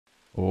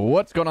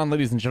What's going on,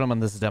 ladies and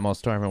gentlemen? This is Demo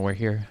Storm, and we're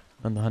here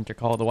on the Hunter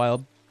Call of the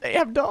Wild. They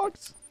have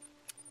dogs.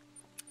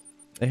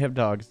 They have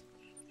dogs.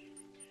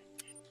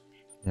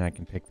 And I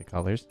can pick the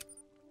colors.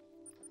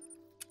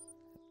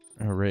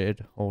 A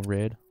red, whole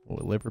red,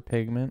 liver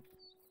pigment,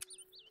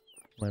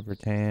 liver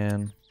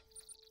tan.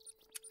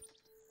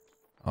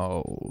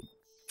 Oh,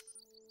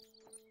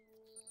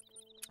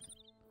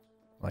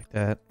 like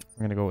that.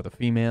 I'm gonna go with a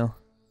female.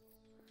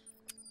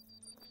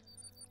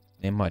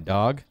 Name my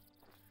dog.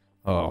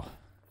 Oh.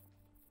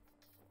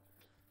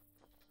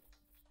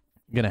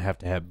 I'm gonna have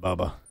to have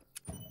Bubba.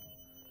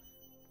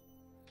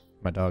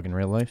 My dog in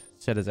real life.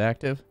 Set as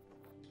active.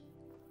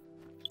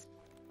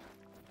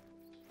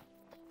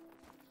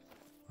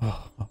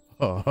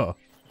 Oh.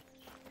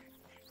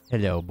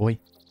 Hello, boy.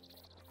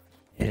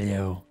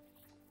 Hello.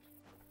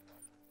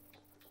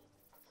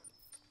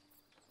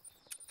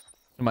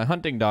 So my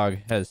hunting dog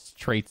has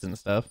traits and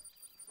stuff.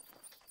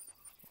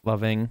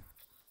 Loving.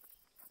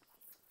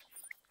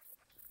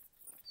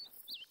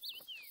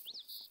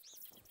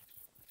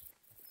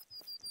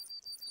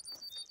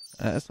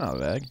 That's not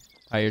bad.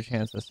 Higher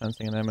chance of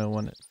sensing an enemy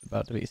when it's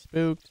about to be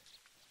spooked.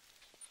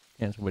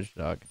 Chance of which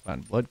dog can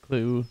find blood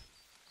clue.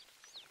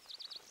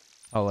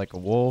 Oh, like a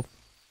wolf.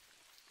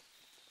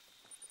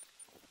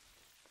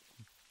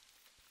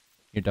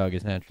 Your dog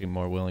is naturally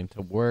more willing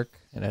to work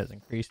and has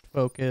increased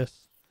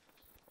focus.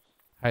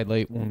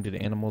 Highlight wounded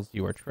animals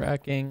you are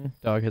tracking.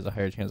 Dog has a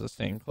higher chance of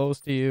staying close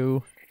to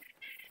you.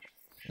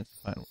 Chance to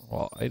find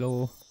while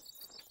idle.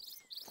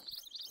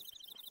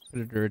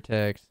 Predator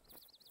attacks.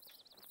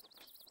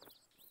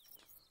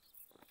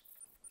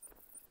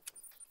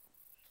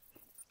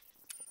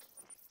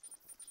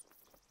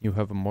 You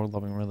have a more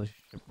loving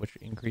relationship, which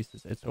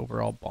increases its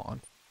overall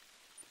bond.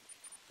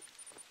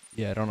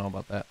 Yeah, I don't know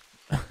about that.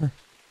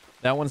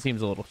 That one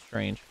seems a little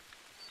strange.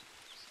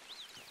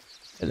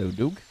 Hello,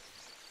 Duke.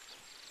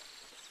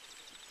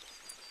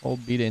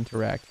 Hold B to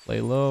interact.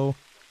 Play low.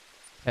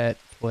 Pet,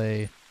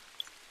 play.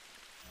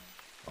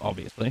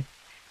 Obviously.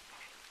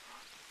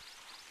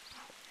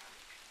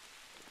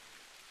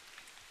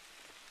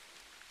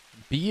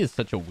 B is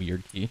such a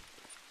weird key.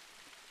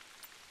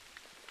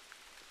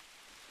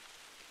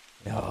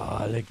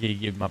 Oh, look, you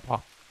give my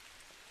paw.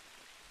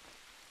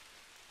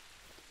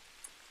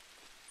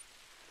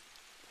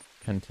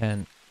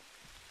 Content.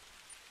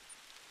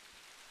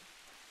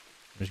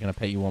 I'm just gonna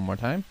pet you one more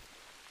time.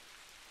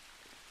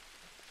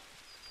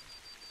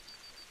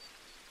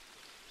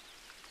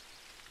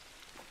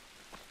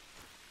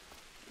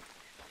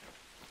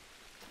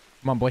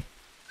 Come on, boy.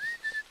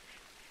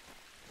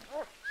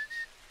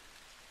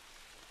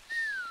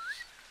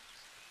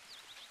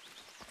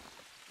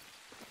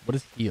 What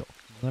is heal?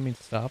 Does that mean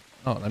stop?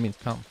 Oh, that means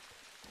come.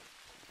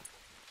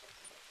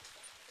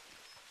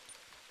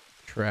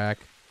 Track.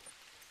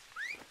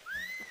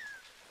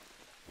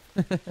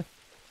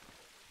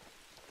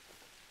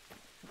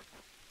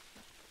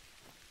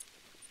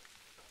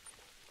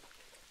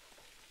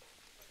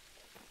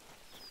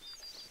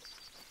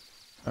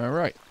 All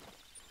right.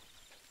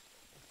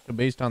 So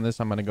based on this,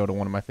 I'm going to go to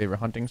one of my favorite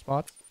hunting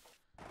spots.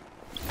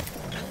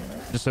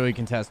 Just so we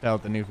can test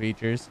out the new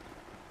features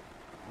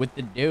with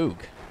the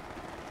Duke.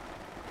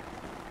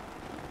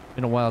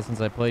 Been a while since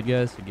I played,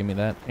 guys, so give me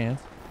that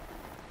chance.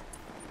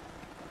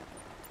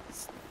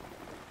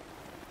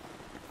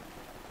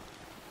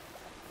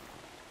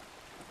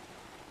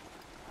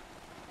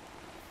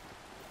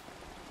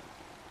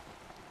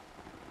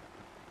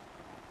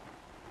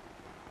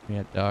 We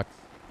got ducks.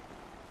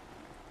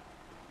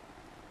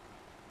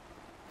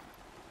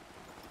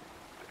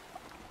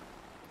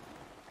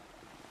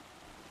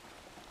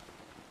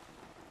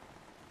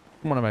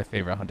 One of my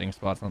favorite hunting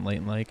spots on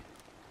Leighton Lake.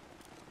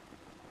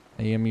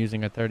 I am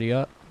using a 30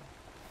 up.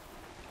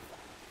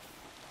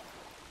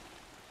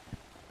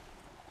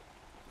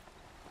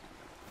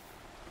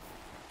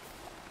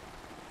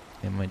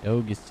 And my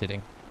dog is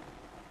sitting.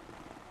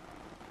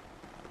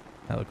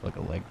 That looked like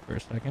a leg for a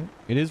second.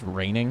 It is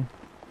raining,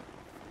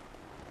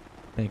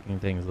 making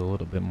things a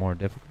little bit more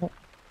difficult.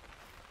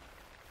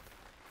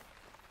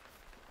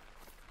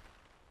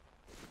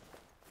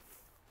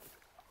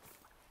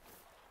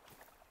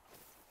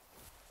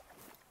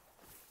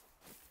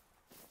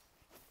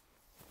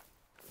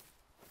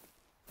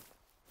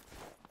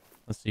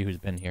 Let's see who's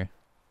been here.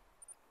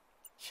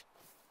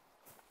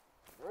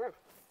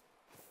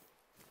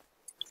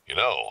 You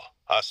know,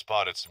 I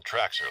spotted some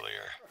tracks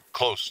earlier,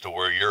 close to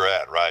where you're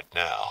at right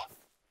now.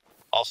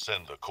 I'll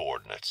send the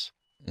coordinates.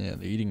 Yeah,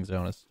 the eating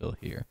zone is still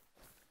here.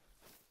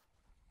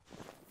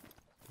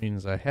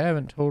 Means I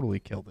haven't totally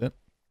killed it.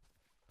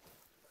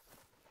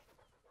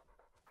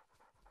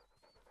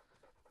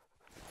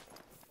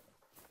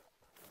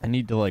 I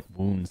need to, like,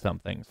 wound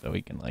something so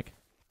he can, like...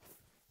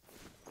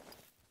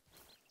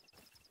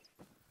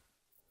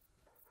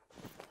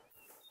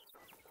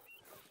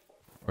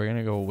 We're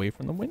gonna go away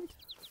from the wind?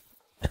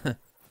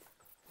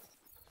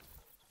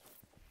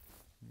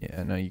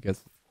 Yeah, no, you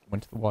guys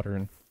went to the water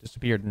and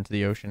disappeared into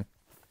the ocean.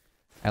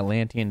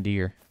 Atlantean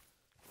deer.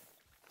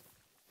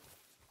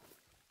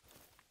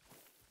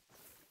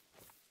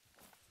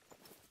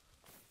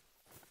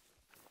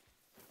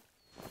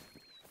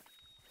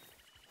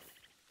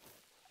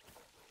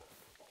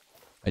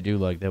 I do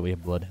like that we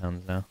have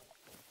bloodhounds now.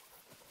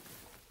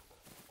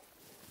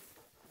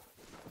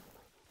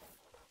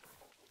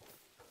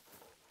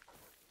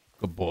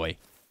 Good boy.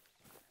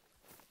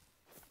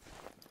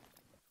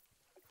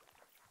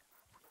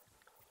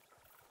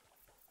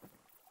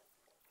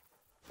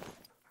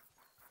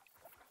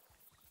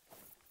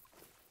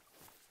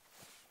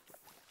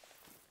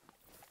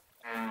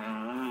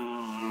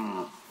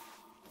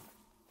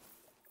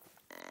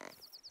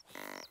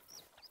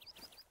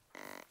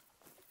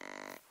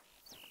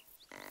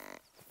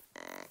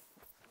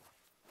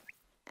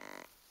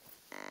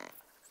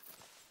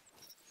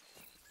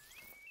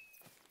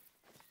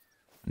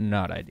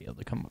 Not ideal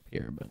to come up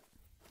here, but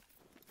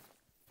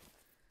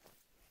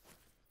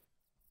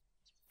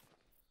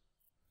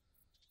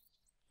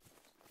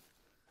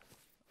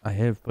I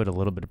have put a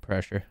little bit of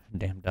pressure.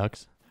 Damn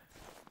ducks.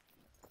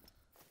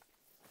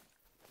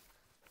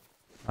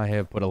 I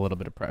have put a little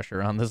bit of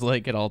pressure on this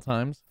lake at all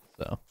times,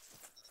 so.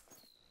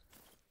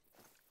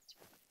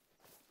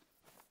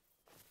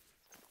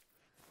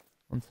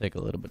 Let's take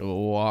a little bit of a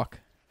walk.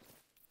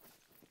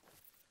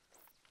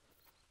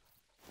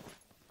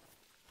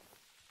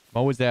 I'm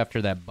always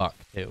after that buck,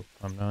 too.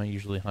 I'm not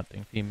usually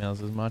hunting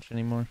females as much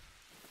anymore.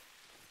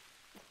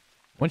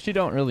 Once you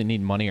don't really need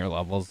money or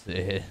levels,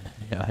 yeah,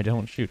 I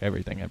don't shoot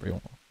everything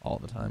all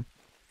the time.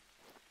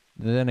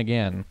 Then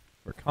again,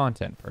 for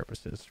content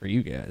purposes, for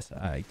you guys,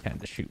 I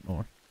tend to shoot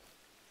more.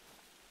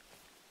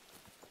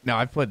 Now,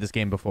 I've played this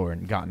game before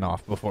and gotten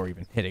off before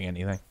even hitting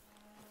anything.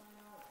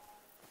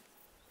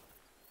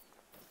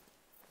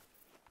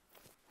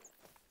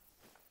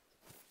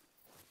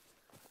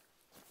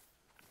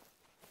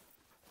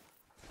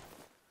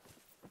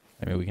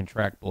 I mean, we can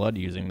track blood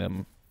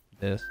using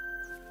this.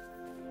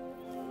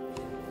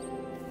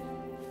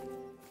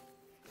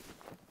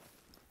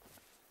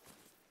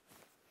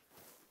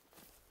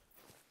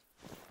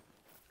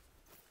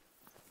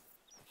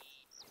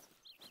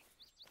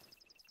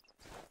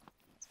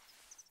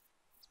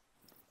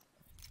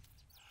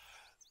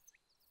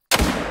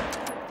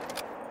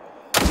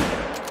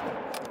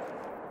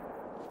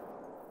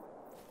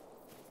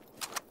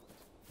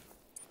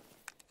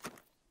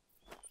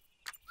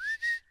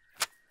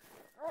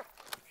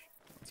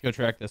 Let's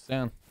go track this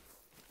down.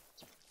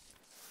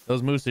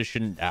 Those mooses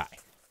shouldn't die.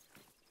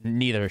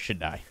 Neither should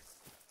die.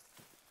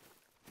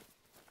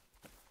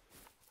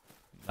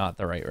 Not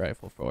the right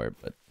rifle for it,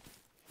 but...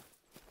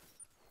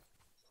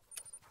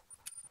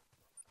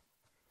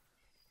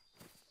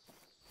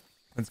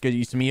 let's get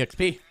you some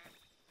EXP.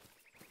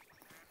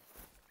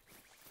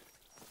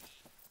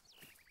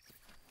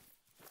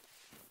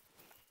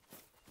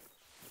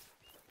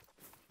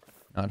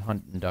 Not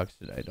hunting ducks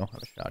today. I don't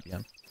have a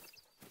shotgun.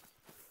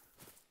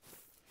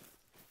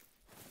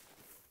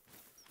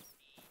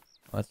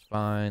 Let's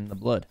find the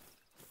blood.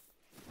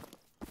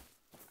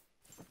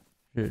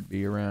 Should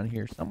be around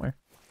here somewhere.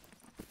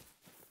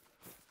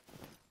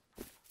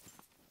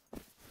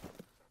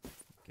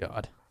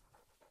 God.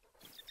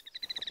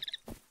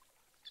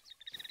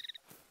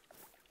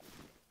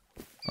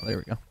 Oh, there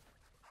we go.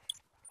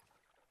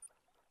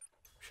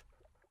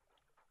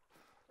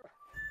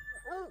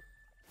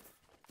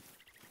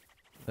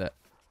 That.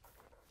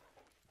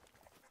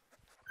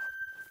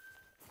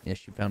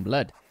 Yes, you found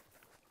blood.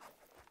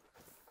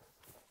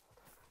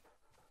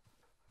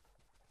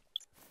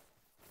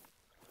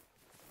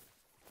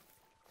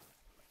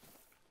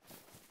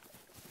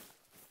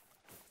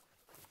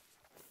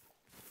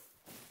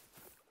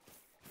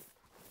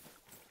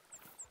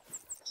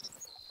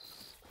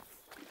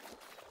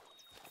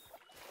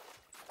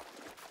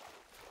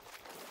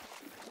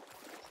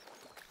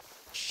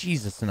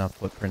 Jesus, enough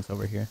footprints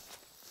over here.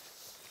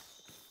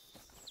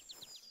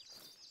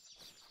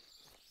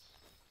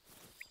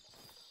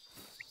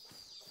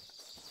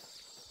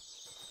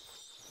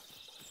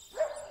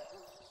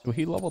 So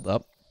he leveled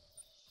up,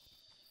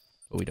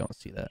 but we don't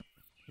see that.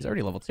 He's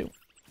already level 2.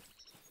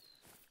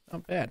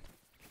 Not bad.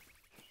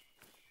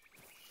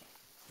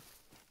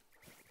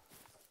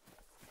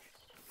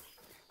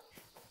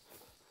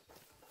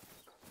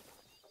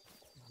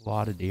 A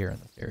lot of deer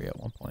in this area at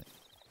one point.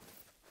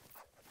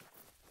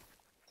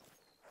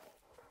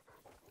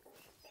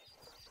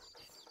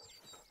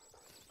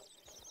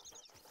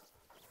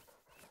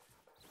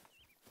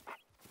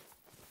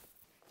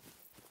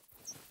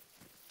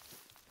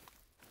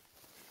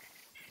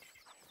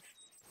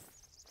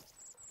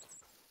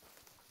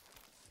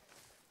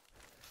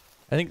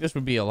 I think this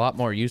would be a lot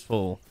more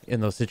useful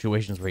in those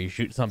situations where you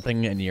shoot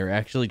something and you're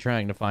actually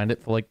trying to find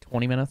it for like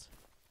 20 minutes.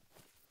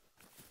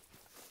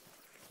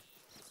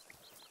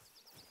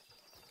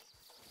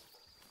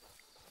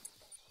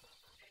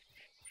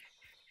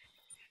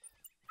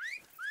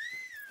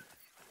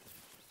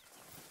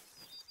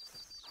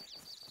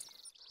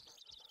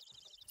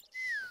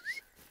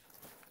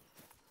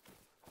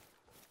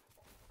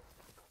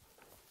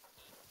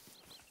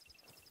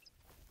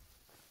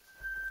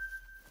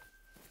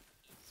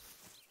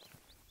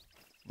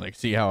 Like,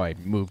 see how I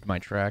moved my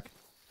track?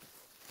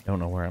 Don't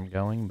know where I'm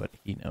going, but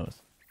he knows.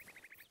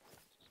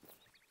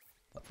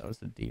 Thought that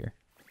was a deer.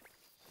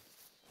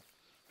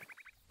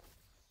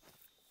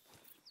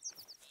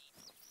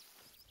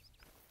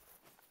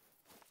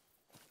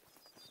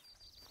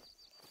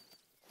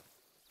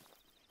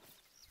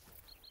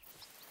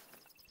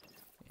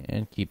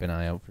 And keep an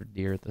eye out for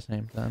deer at the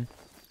same time.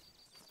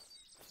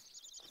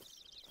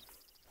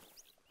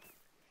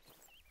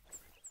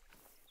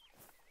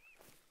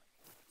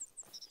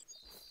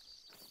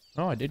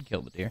 Oh, I did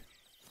kill the deer.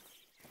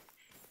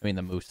 I mean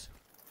the moose.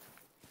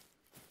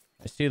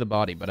 I see the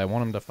body, but I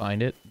want him to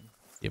find it.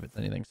 See if it's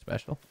anything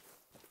special.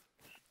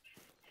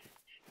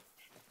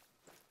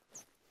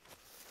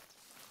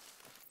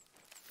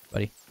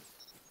 Buddy.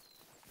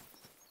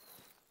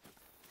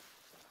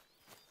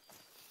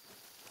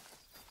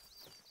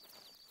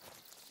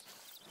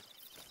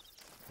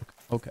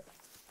 Okay.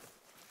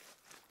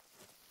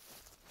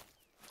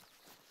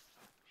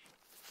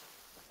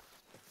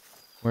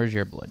 Where's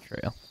your blood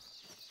trail?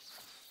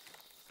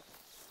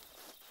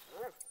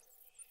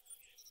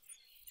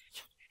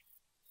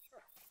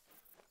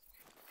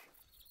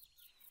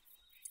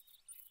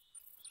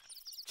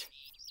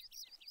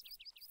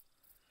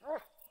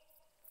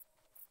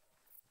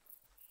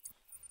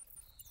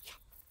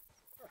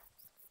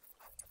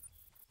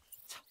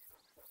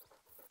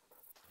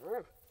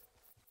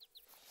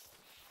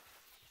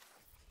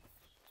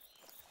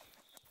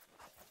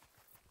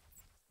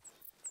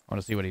 I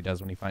want to see what he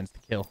does when he finds the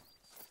kill.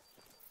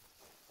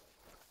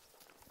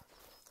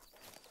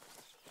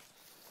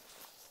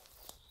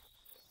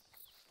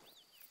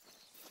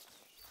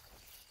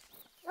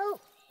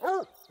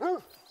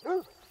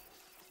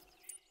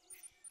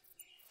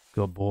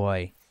 Good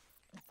boy.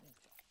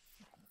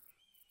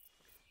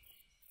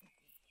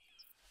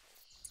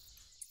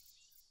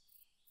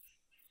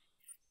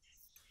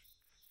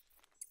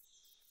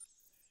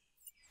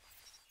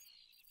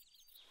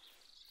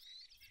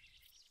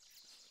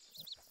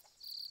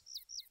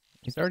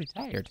 He's already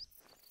tired.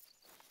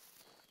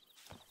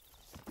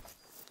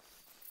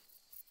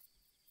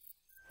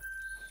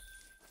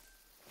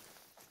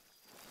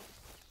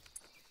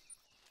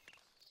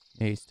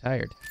 Yeah, he's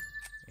tired.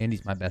 And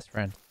he's my best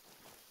friend.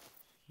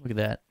 Look at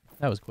that.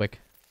 That was quick.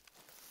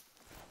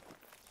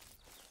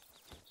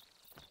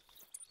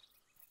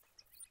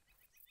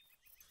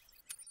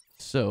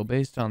 So,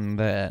 based on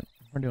that,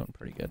 we're doing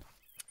pretty good.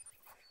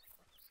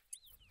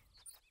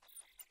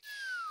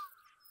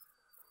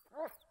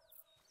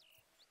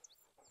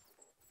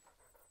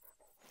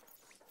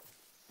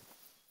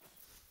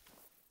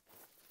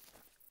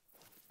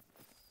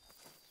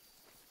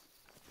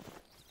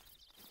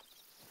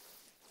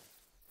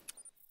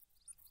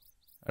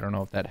 I don't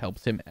know if that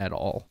helps him at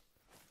all.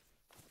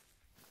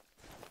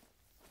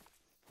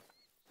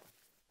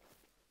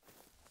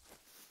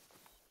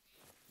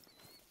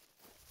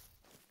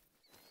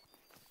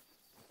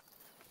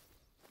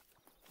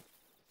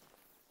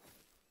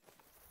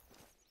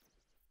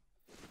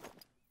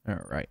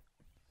 Alright.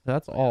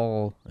 That's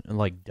all,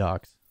 like,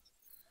 ducks.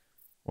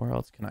 Where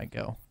else can I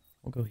go?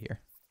 We'll go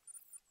here.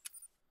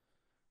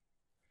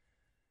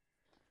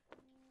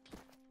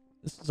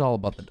 This is all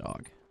about the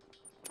dog.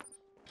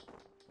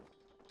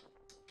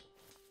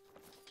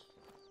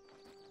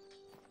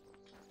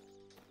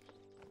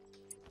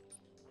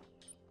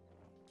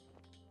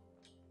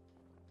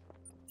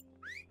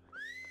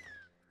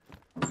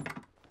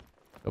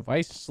 So if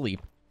I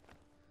sleep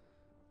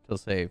till,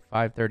 say,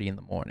 5:30 in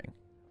the morning,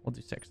 we'll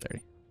do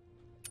 6:30.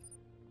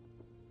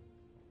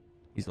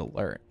 He's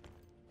alert.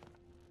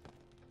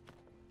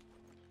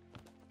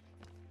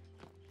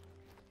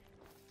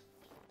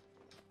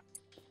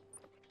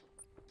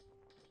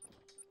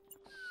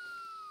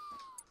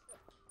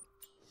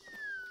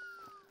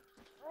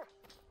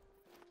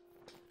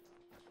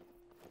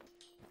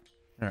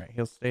 Alright,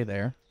 he'll stay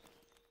there.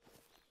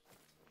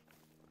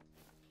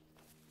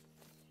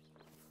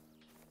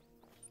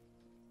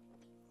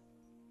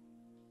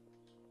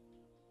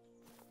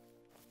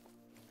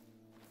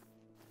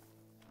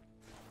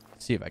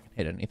 See if I can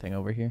hit anything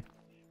over here.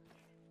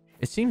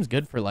 It seems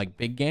good for, like,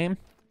 big game.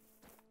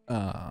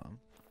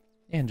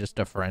 And just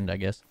a friend, I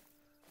guess.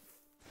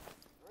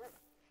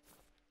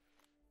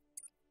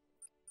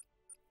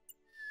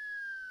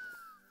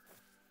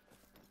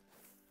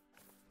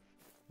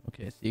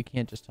 Okay, so you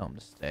can't just tell him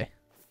to stay.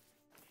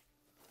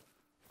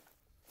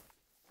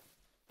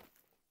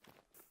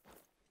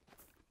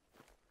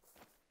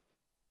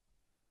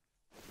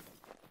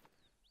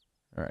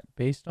 Alright,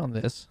 based on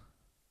this,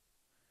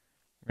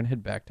 we're going to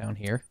head back down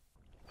here.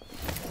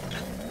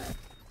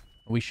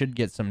 We should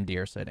get some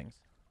deer sightings.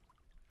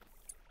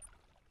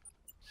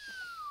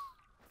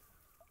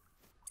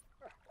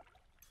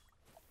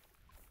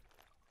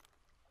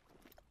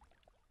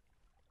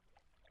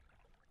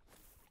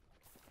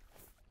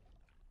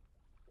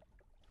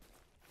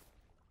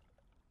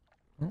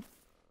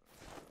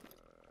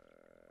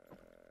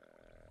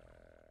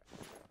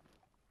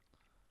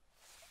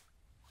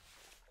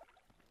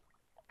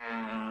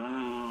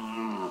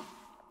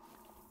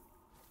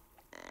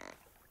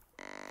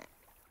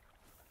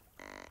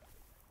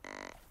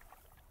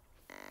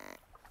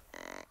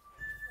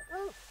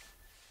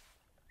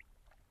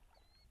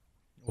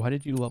 Why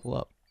did you level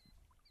up?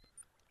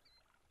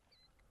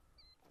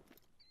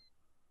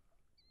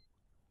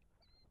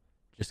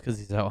 Just because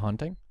he's out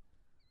hunting?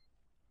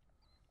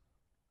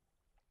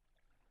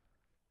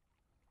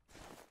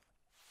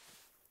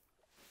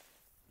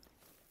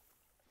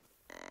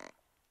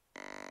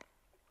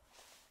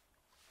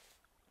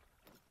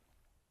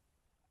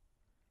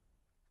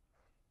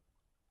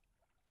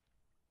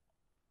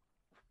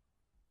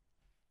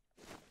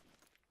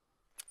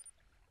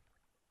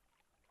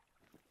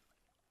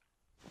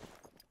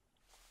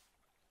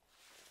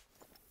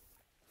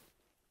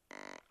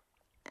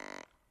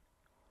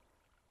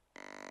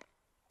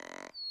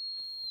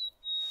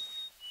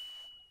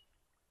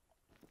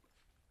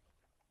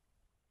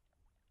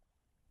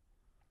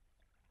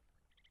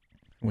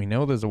 We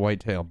know there's a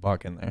whitetail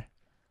buck in there.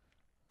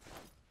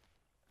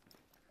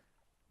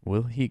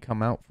 Will he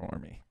come out for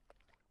me?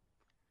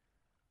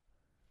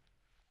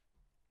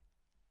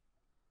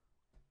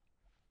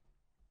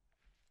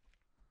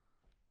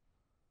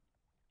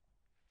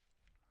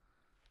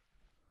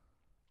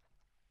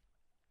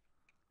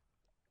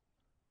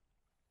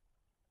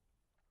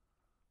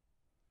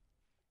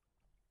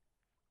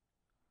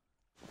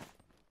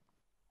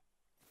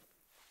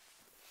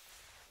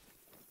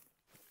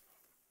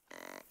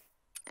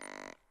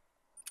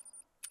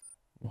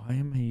 Why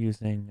am I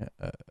using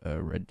a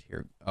red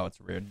deer? Oh, it's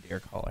a red deer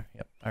collar.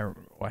 Yep, I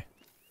remember why.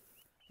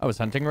 I was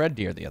hunting red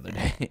deer the other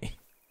day.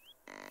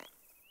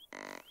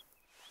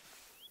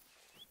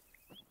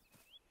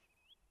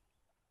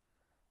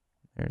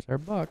 There's our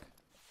buck.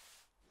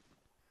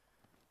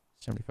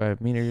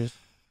 75 meters.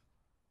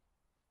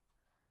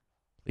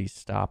 Please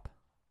stop.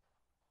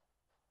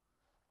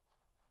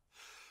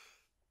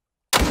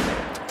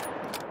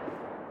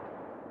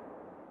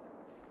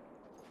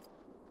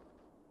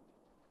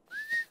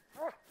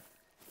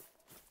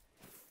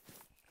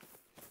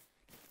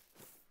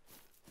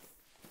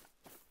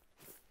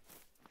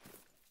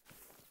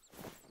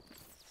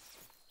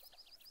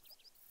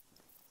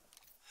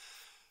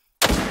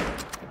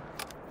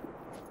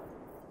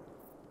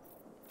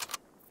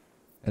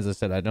 As I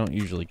said, I don't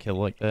usually kill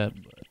like that,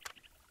 but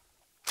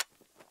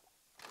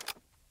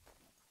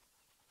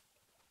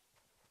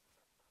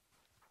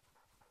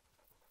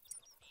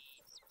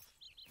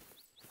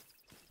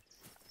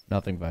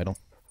nothing vital.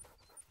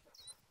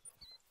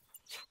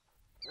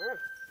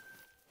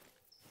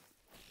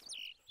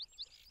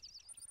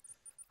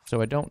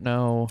 So I don't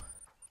know,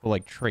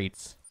 like,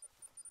 traits.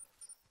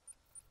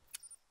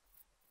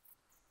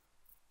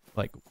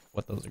 Like,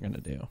 what those are going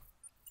to do.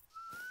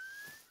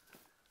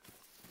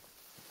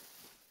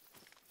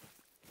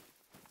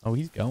 Oh,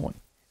 he's going.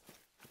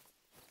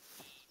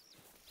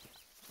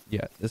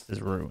 Yeah, this is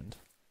ruined.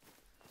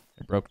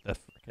 I broke the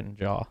freaking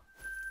jaw.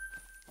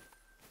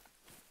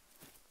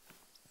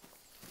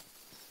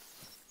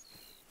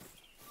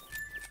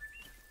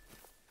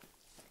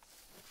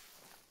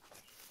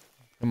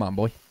 Come on,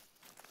 boy.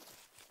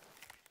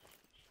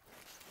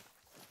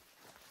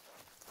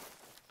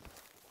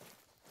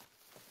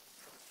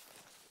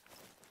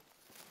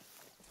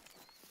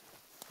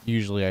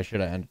 Usually I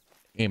should have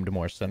aimed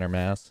more center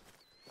mass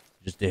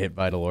just to hit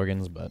vital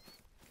organs, but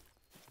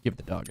give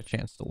the dog a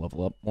chance to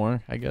level up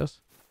more, I guess.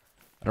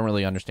 I don't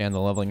really understand the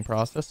leveling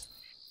process.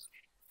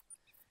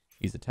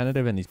 He's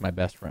attentive and he's my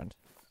best friend.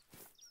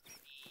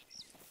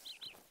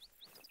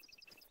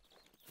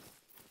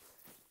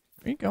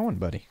 Where you going,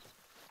 buddy?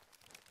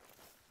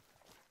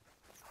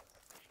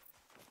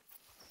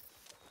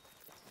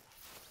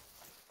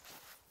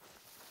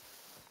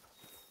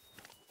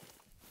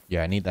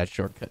 Yeah, I need that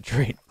shortcut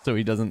trait so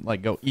he doesn't,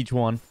 like, go each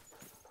one.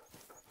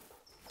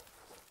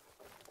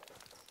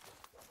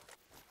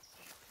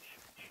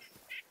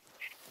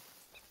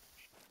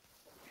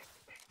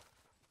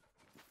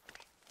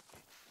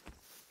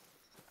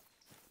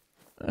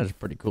 That's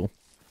pretty cool.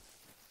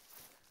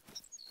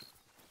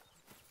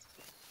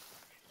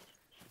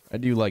 I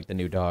do like the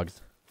new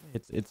dogs.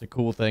 It's a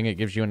cool thing. It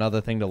gives you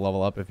another thing to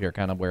level up if you're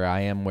kind of where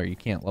I am, where you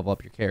can't level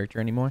up your character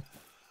anymore.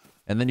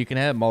 And then you can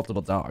have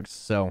multiple dogs.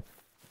 So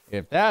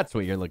if that's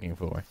what you're looking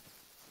for,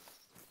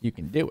 you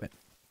can do it.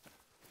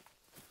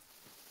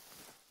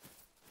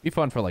 Be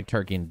fun for like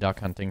turkey and duck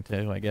hunting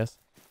too, I guess.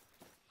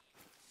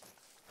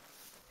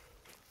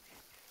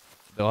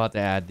 They'll have to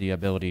add the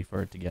ability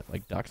for it to get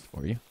like ducks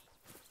for you.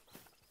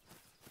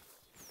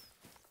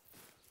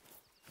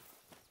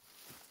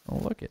 Oh,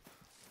 look it.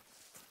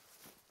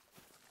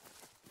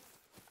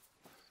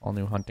 All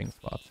new hunting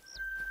spots.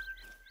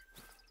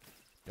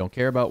 Don't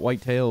care about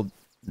white-tailed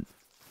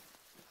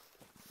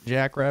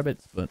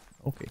jackrabbits, but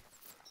okay.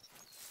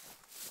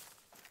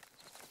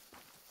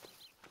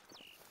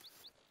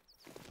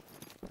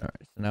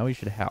 Alright, so now we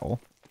should howl.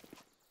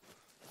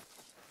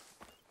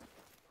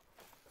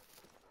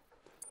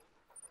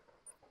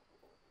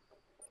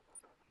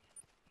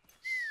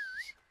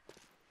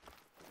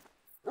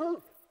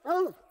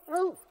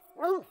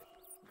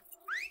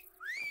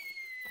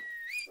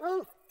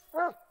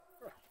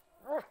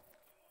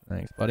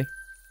 Thanks, buddy.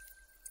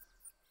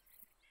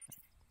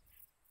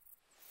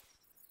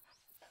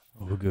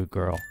 Oh, good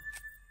girl.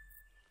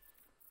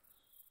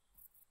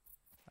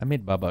 I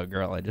made Bubba a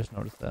girl. I just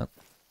noticed that.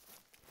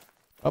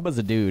 Bubba's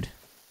a dude.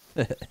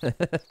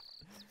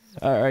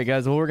 Alright,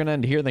 guys. Well, we're going to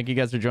end here. Thank you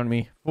guys for joining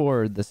me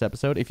for this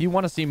episode. If you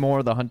want to see more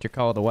of the Hunter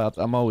Call of the Wilds,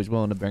 I'm always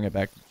willing to bring it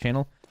back to the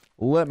channel.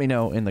 Let me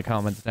know in the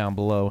comments down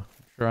below.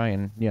 Try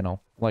and, you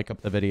know, like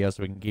up the video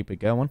so we can keep it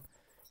going.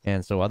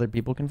 And so other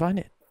people can find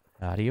it.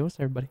 Adios,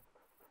 everybody.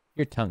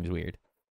 Your tongue's weird.